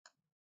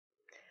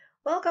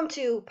Welcome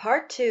to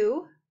part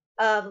 2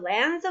 of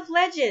Lands of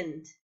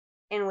Legend,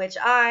 in which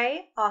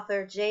I,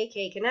 author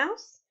J.K.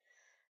 Knauss,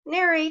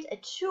 narrate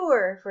a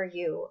tour for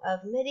you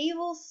of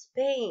medieval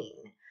Spain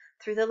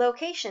through the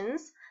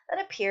locations that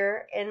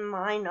appear in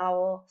my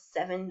novel,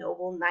 Seven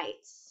Noble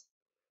Knights.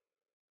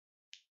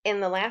 In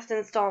the last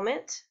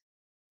installment,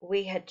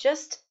 we had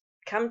just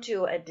come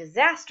to a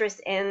disastrous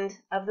end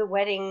of the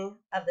wedding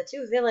of the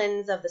two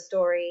villains of the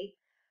story,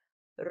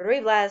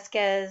 Ruy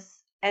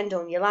Blasquez and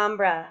Doña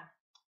Alhambra.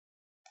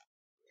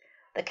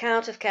 The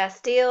Count of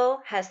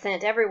Castile has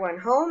sent everyone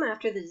home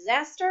after the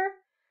disaster,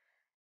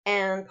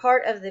 and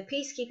part of the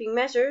peacekeeping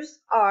measures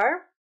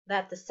are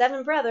that the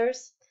seven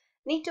brothers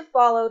need to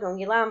follow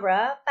Doña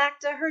Alhambra back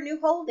to her new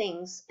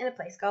holdings in a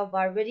place called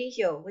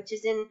Barbadillo, which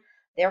is in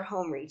their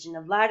home region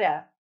of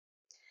Lara.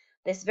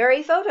 This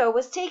very photo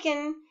was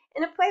taken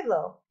in a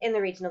pueblo in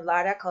the region of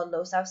Lara called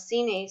Los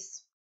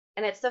Ausines,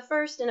 and it's the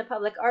first in a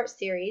public art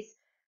series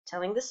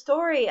telling the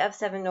story of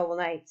Seven Noble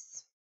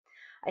Knights.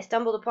 I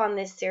stumbled upon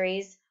this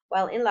series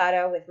while in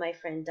Lara with my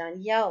friend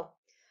Danielle.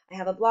 I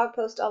have a blog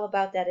post all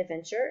about that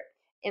adventure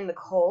in the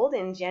cold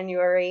in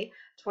January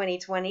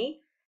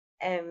 2020,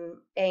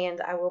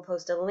 and I will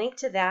post a link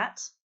to that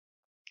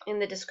in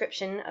the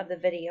description of the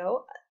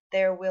video.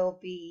 There will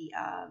be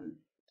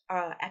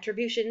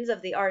attributions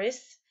of the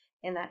artists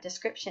in that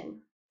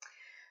description.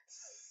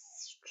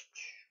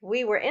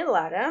 We were in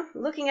Lara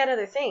looking at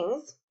other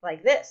things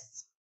like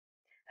this.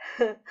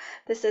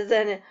 This is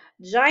a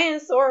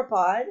giant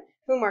sauropod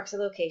who marks a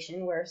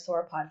location where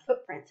sauropod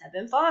footprints have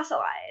been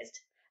fossilized.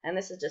 And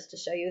this is just to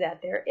show you that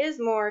there is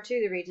more to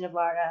the region of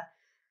Lara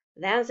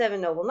than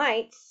Seven Noble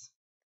Knights,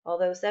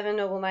 although Seven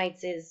Noble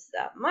Knights is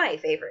my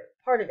favorite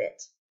part of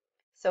it.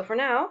 So for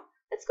now,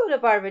 let's go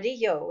to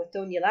Barbadillo with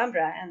Doña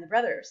Alhambra and the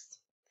brothers.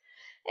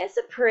 It's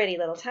a pretty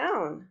little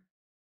town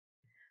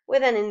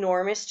with an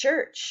enormous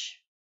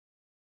church.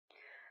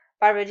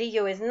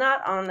 Barbadillo is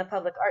not on the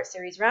public art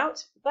series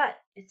route, but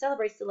it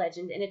celebrates the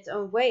legend in its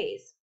own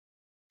ways,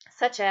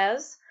 such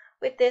as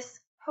with this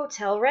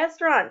hotel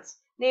restaurant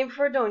named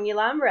for Doña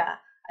Alhambra.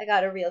 I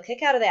got a real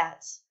kick out of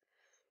that.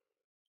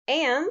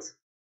 And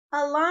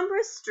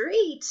Alhambra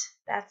Street.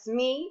 That's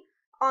me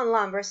on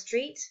Alhambra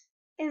Street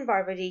in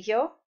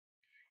Barbadillo.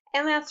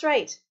 And that's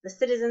right, the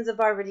citizens of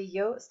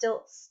Barbadillo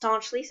still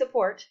staunchly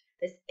support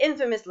this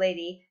infamous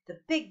lady, the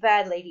big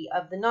bad lady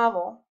of the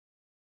novel.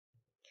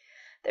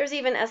 There's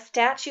even a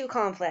statue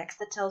complex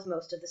that tells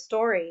most of the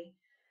story.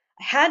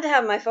 I had to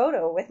have my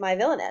photo with my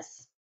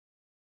villainess.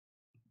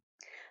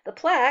 The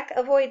plaque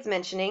avoids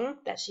mentioning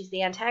that she's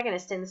the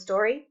antagonist in the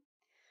story.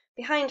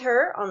 Behind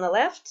her, on the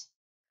left,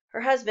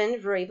 her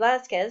husband, Ruy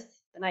Blasquez,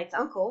 the knight's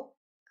uncle,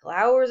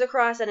 glowers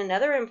across at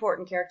another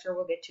important character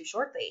we'll get to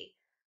shortly,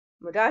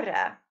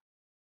 Mudara.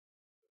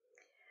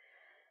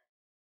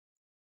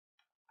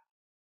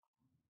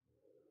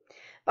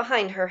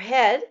 Behind her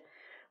head,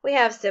 we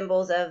have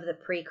symbols of the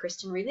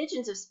pre-Christian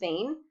religions of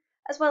Spain,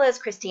 as well as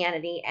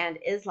Christianity and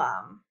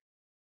Islam.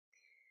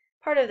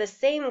 Part of the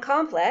same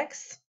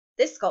complex,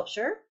 this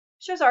sculpture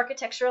shows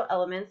architectural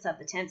elements of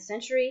the 10th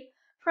century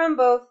from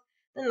both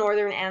the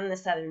northern and the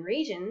southern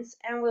regions,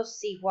 and we'll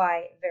see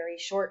why very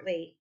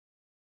shortly.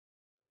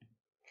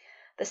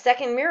 The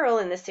second mural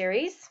in the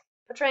series,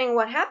 portraying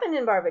what happened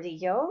in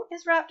Barbadillo,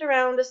 is wrapped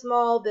around a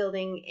small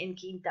building in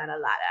Quintana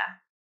Lara.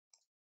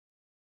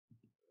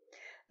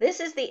 This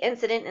is the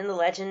incident in the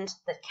legend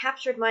that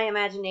captured my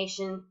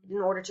imagination in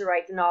order to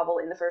write the novel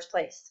in the first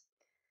place.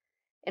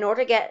 In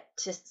order to get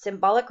to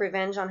symbolic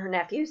revenge on her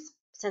nephews,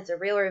 since a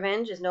real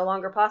revenge is no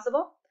longer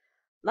possible,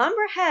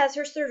 Alhambra has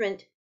her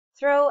servant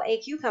throw a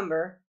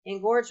cucumber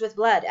engorged with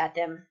blood at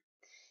them.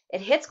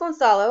 It hits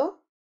Gonzalo,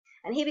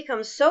 and he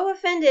becomes so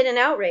offended and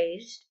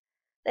outraged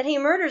that he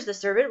murders the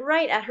servant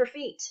right at her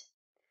feet.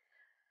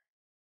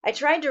 I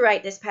tried to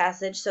write this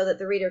passage so that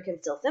the reader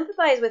can still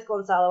sympathize with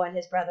Gonzalo and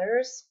his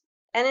brothers,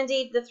 and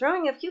indeed the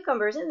throwing of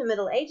cucumbers in the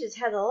Middle Ages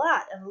has a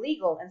lot of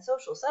legal and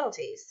social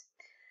subtleties.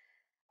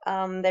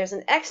 There's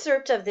an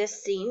excerpt of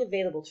this scene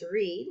available to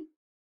read,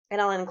 and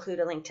I'll include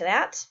a link to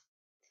that,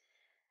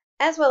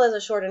 as well as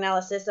a short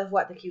analysis of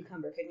what the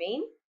cucumber could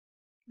mean.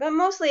 But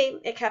mostly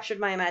it captured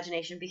my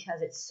imagination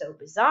because it's so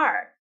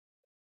bizarre.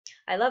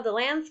 I love the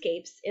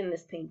landscapes in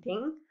this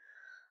painting,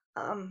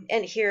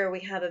 and here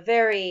we have a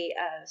very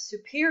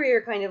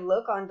superior kind of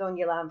look on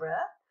Doña Alhambra,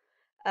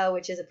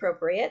 which is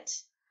appropriate.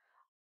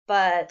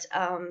 But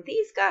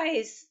these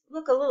guys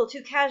look a little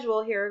too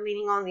casual here,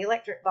 leaning on the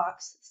electric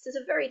box. This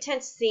is a very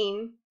tense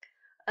scene,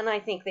 and I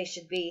think they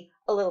should be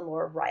a little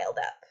more riled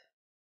up.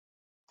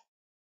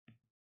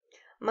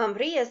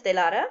 Mambrillas de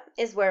Lara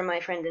is where my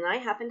friend and I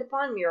happened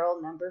upon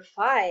mural number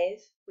 5,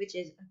 which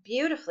is a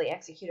beautifully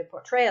executed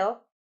portrayal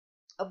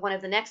of one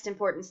of the next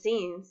important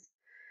scenes.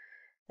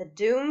 The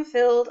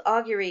doom-filled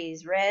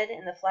auguries read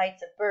in the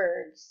flights of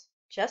birds,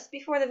 just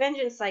before the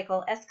vengeance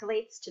cycle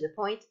escalates to the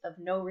point of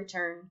no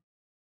return.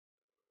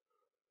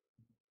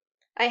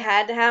 I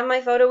had to have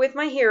my photo with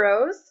my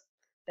heroes.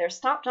 They're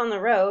stopped on the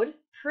road,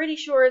 pretty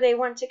sure they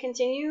want to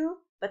continue,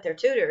 but their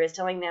tutor is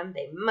telling them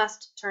they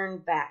must turn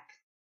back.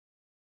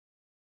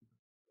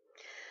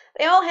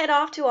 They all head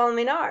off to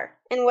Almenar,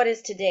 in what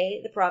is today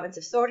the province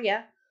of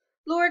Soria,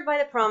 lured by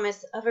the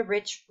promise of a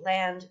rich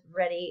land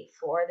ready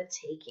for the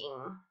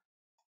taking.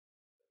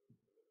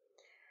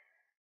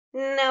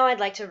 Now I'd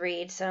like to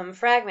read some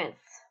fragments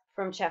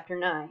from chapter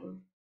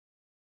 9.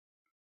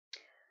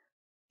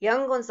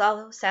 Young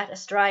Gonzalo sat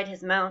astride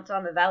his mount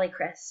on the valley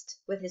crest,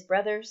 with his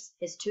brothers,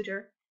 his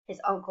tutor,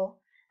 his uncle,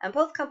 and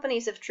both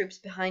companies of troops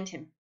behind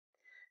him.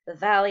 The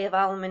valley of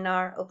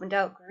Almenar opened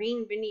out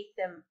green beneath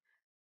them,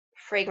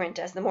 fragrant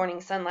as the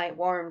morning sunlight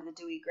warmed the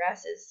dewy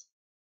grasses.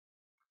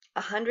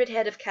 100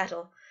 head of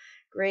cattle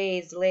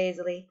grazed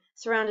lazily,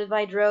 surrounded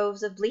by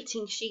droves of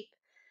bleating sheep,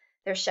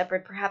 their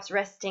shepherd perhaps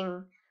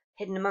resting,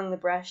 hidden among the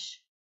brush.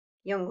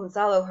 Young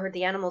Gonzalo heard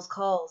the animals'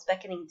 calls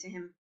beckoning to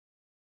him.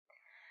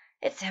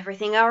 "It's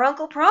everything our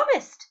uncle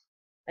promised!"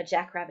 A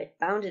jackrabbit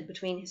bounded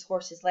between his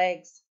horse's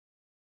legs.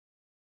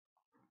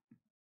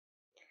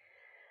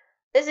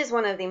 This is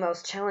one of the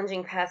most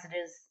challenging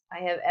passages I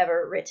have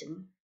ever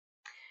written.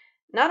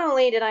 Not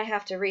only did I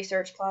have to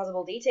research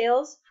plausible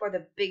details for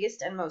the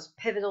biggest and most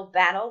pivotal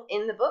battle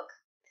in the book,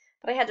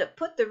 but I had to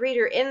put the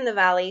reader in the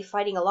valley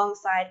fighting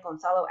alongside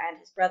Gonzalo and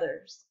his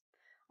brothers.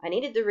 I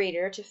needed the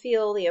reader to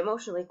feel the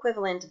emotional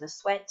equivalent of the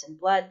sweat and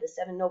blood the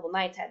 7 noble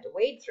knights had to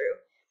wade through.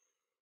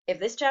 If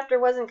this chapter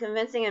wasn't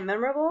convincing and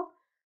memorable,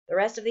 the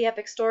rest of the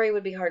epic story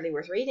would be hardly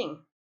worth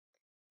reading.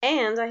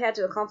 And I had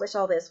to accomplish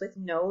all this with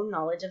no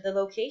knowledge of the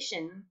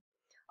location.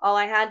 All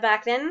I had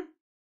back then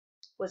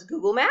was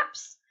Google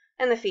Maps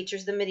and the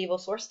features the medieval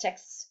source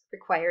texts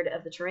required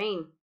of the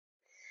terrain.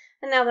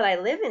 And now that I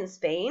live in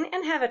Spain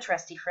and have a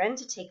trusty friend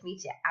to take me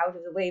to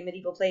out-of-the-way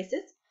medieval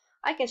places,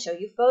 I can show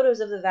you photos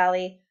of the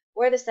valley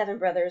where the 7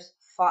 brothers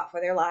fought for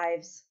their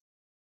lives.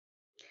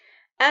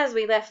 As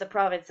we left the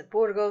province of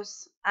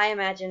Burgos, I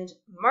imagined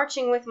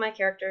marching with my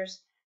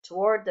characters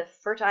toward the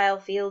fertile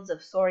fields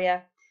of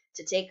Soria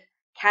to take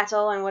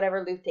cattle and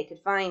whatever loot they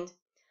could find.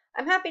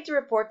 I'm happy to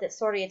report that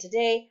Soria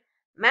today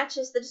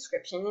matches the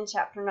description in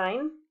chapter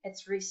 9.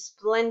 It's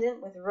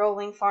resplendent with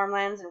rolling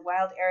farmlands and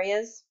wild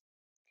areas.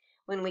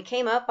 When we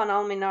came up on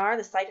Almenar,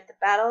 the site of the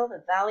battle,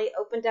 the valley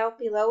opened out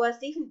below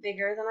us even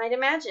bigger than I'd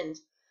imagined.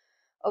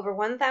 Over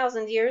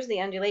 1,000 years,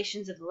 the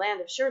undulations of the land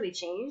have surely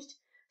changed,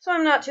 so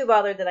I'm not too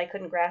bothered that I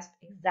couldn't grasp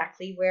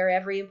exactly where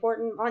every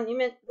important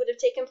monument would have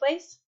taken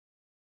place.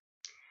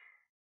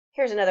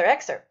 Here's another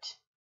excerpt.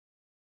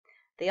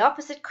 The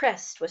opposite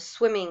crest was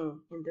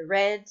swimming in the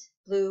red,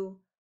 blue,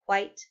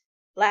 white,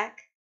 black,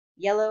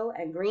 yellow,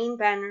 and green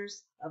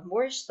banners of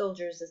Moorish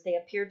soldiers as they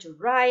appeared to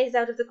rise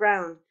out of the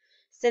ground,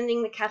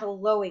 sending the cattle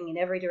lowing in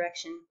every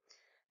direction.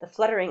 The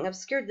fluttering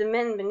obscured the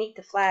men beneath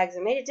the flags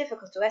and made it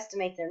difficult to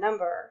estimate their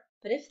number,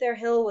 but if their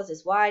hill was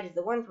as wide as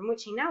the one from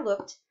which he now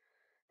looked,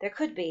 there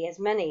could be as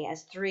many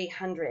as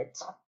 300.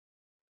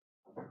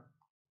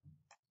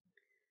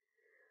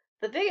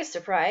 The biggest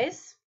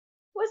surprise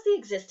was the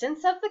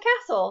existence of the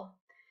castle.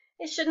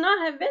 It should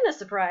not have been a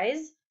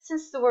surprise,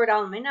 since the word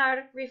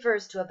Almenar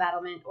refers to a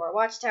battlement or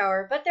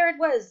watchtower, but there it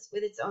was,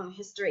 with its own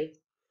history.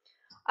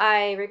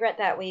 I regret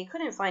that we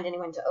couldn't find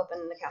anyone to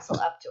open the castle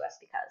up to us,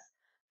 because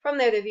from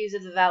there the views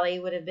of the valley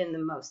would have been the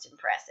most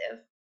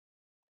impressive.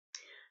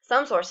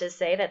 Some sources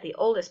say that the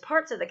oldest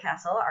parts of the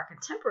castle are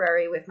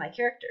contemporary with my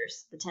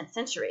characters, the 10th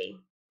century.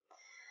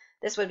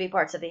 This would be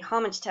parts of the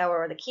homage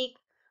tower or the keep,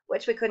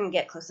 which we couldn't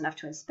get close enough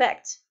to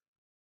inspect.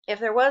 If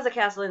there was a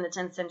castle in the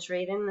 10th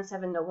century, then the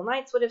 7 noble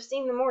knights would have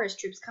seen the Moorish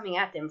troops coming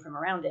at them from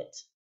around it.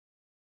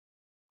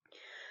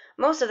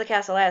 Most of the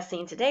castle as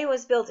seen today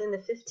was built in the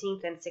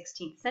 15th and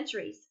 16th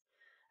centuries,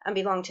 and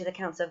belonged to the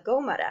Counts of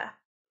Gomara.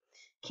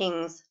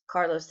 Kings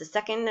Carlos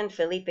II and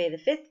Felipe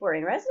V were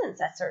in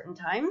residence at certain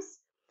times.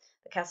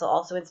 The castle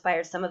also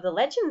inspired some of the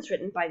legends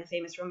written by the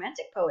famous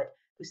Romantic poet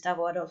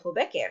Gustavo Adolfo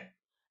Bécquer,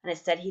 and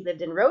it's said he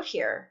lived and wrote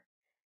here.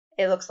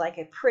 It looks like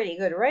a pretty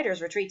good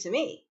writer's retreat to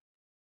me.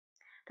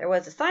 There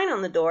was a sign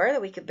on the door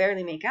that we could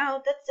barely make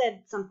out that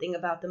said something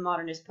about the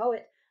modernist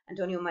poet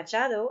Antonio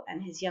Machado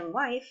and his young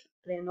wife,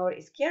 Leonor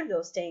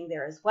Izquierdo, staying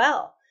there as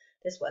well.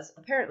 This was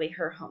apparently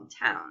her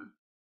hometown.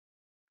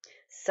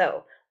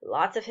 So,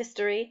 lots of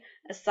history,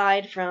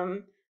 aside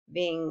from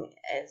being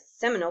a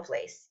seminal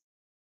place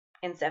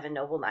in 7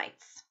 noble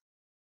knights.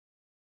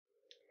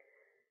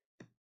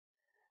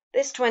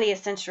 This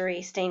 20th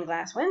century stained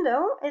glass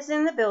window is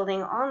in the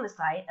building on the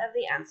site of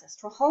the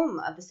ancestral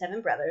home of the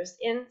 7 brothers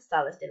in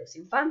Salas de los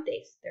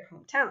Infantes, their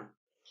hometown.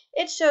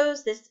 It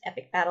shows this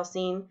epic battle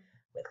scene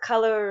with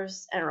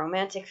colors and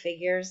romantic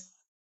figures.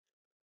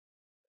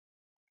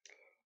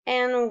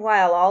 And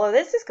while all of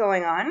this is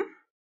going on,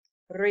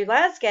 Ruy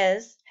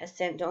Vázquez has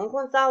sent Don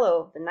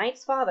Gonzalo, the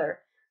knight's father,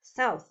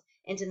 south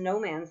into no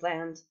man's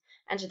land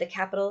and to the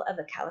capital of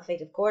the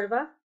Caliphate of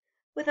Córdoba,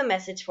 with a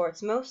message for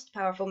its most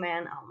powerful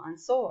man,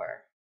 Almanzor.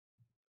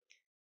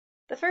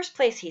 The first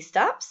place he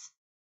stops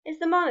is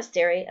the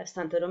monastery of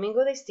Santo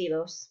Domingo de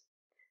Estilos,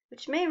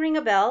 which may ring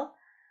a bell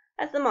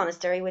as the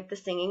monastery with the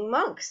singing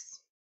monks.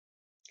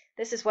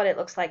 This is what it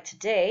looks like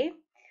today.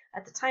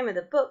 At the time of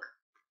the book,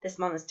 this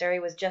monastery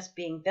was just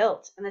being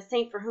built, and the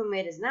saint for whom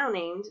it is now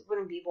named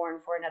wouldn't be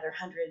born for another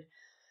 100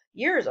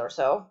 years or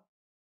so.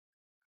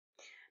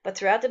 But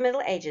throughout the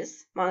Middle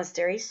Ages,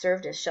 monasteries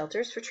served as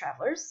shelters for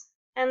travelers,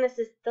 and this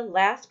is the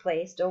last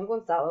place Don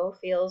Gonzalo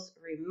feels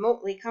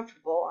remotely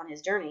comfortable on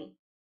his journey.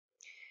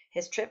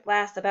 His trip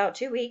lasts about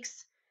 2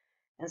 weeks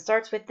and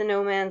starts with the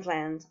no man's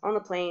land on the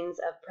plains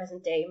of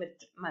present-day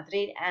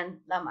Madrid and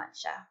La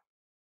Mancha.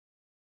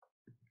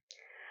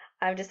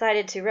 I've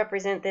decided to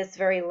represent this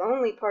very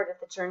lonely part of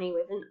the journey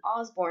with an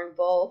Osborne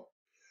bowl.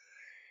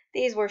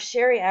 These were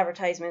sherry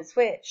advertisements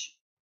which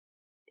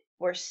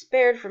were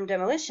spared from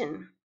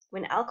demolition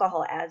when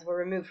alcohol ads were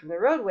removed from the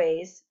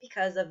roadways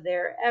because of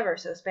their ever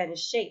so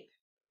Spanish shape.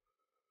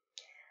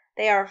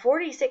 They are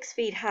 46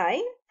 feet high,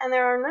 and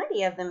there are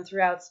 90 of them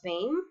throughout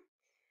Spain.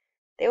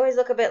 They always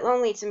look a bit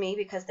lonely to me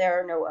because there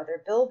are no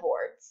other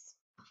billboards.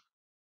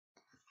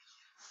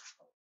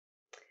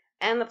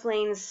 And the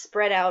plains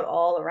spread out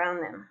all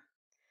around them.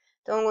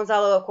 Don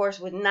Gonzalo, of course,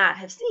 would not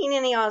have seen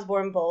any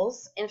Osborne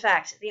bulls. In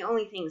fact, the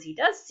only things he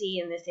does see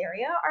in this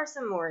area are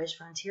some Moorish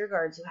frontier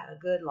guards who have a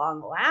good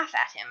long laugh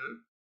at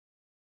him.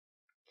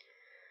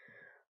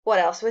 What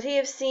else would he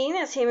have seen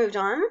as he moved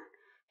on?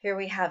 Here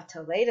we have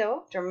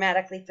Toledo,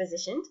 dramatically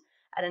positioned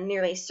at a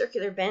nearly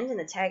circular bend in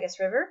the Tagus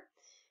River.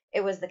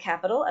 It was the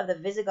capital of the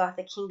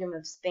Visigothic Kingdom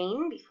of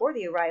Spain before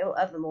the arrival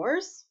of the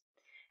Moors,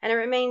 and it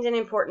remained an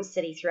important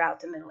city throughout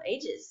the Middle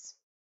Ages.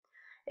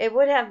 It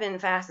would have been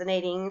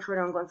fascinating for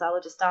Don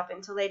Gonzalo to stop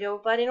in Toledo,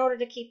 but in order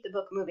to keep the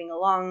book moving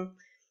along,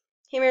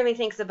 he merely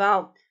thinks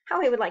about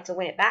how he would like to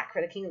win it back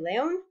for the King of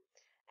Leon,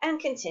 and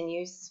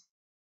continues.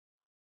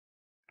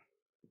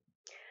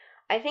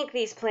 I think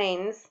these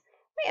plains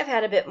may have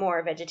had a bit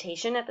more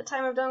vegetation at the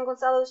time of Don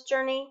Gonzalo's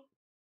journey,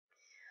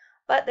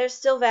 but they're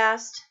still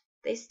vast,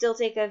 they still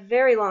take a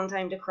very long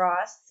time to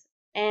cross,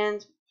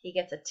 and he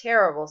gets a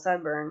terrible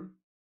sunburn.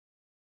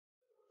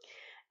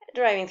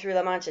 Driving through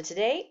La Mancha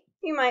today,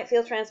 you might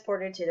feel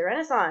transported to the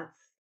Renaissance,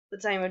 the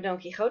time of Don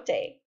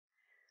Quixote.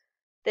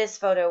 This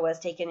photo was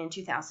taken in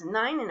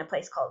 2009 in a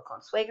place called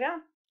Consuegra.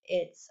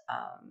 It's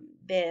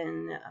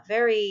been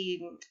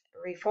very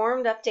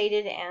reformed,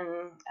 updated,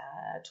 and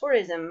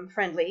tourism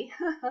friendly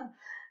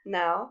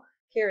now.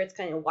 Here it's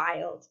kind of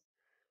wild.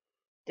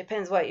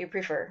 Depends what you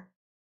prefer.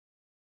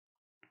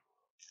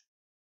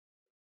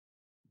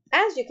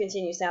 As you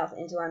continue south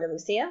into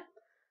Andalusia,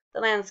 the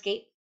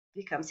landscape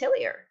becomes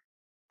hillier.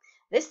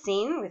 This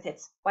scene, with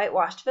its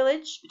whitewashed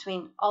village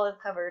between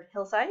olive-covered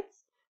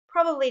hillsides,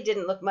 probably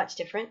didn't look much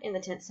different in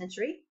the 10th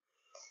century.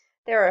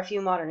 There are a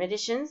few modern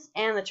additions,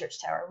 and the church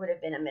tower would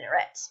have been a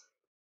minaret.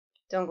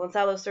 Don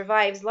Gonzalo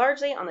survives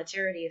largely on the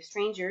charity of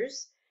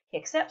strangers. He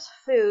accepts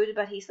food,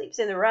 but he sleeps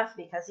in the rough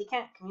because he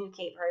can't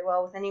communicate very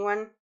well with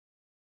anyone.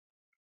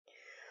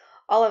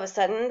 All of a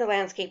sudden, the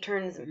landscape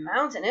turns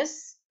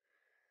mountainous.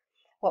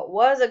 What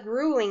was a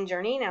grueling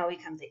journey now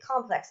becomes a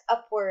complex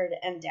upward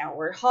and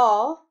downward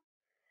haul.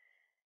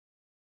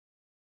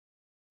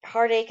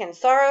 Heartache and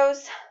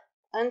sorrows,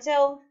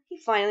 until he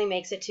finally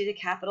makes it to the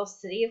capital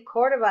city of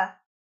Cordoba.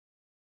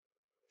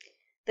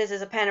 This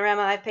is a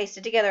panorama I've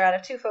pasted together out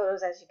of 2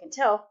 photos, as you can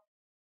tell.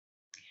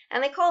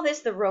 And they call this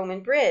the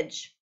Roman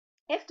Bridge.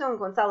 If Don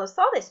Gonzalo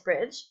saw this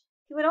bridge,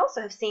 he would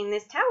also have seen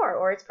this tower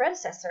or its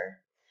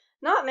predecessor.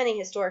 Not many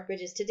historic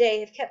bridges today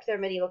have kept their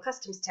medieval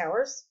customs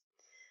towers,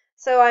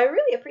 so I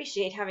really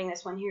appreciate having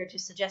this one here to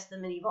suggest the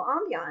medieval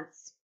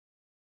ambiance.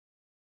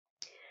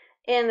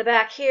 In the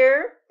back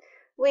here,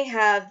 we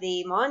have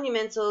the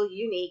monumental,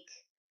 unique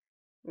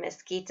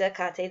Mezquita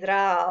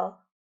Catedral.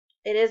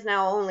 It is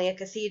now only a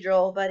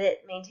cathedral, but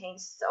it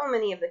maintains so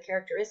many of the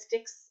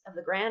characteristics of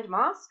the Grand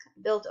Mosque,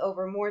 built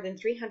over more than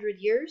 300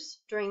 years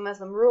during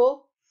Muslim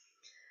rule,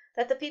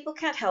 that the people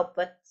can't help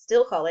but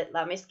still call it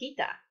La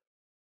Mezquita.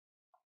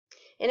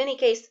 In any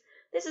case,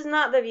 this is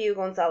not the view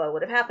Gonzalo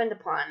would have happened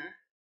upon.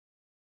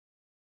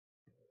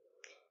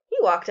 He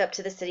walked up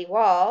to the city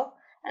wall,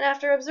 and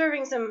after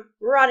observing some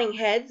rotting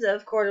heads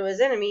of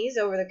Cordoba's enemies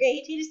over the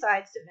gate, he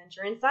decides to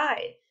venture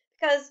inside,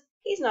 because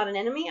he's not an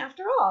enemy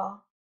after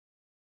all.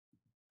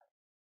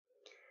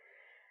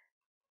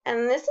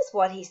 And this is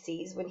what he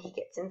sees when he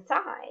gets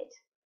inside.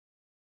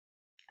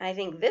 I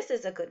think this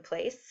is a good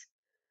place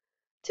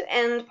to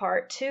end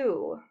part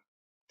 2.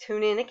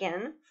 Tune in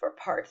again for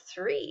part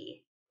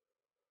 3.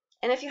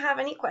 And if you have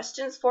any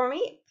questions for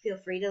me, feel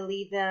free to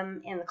leave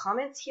them in the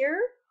comments here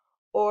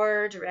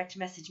or direct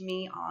message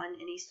me on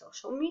any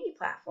social media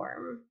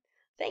platform.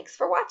 Thanks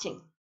for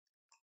watching.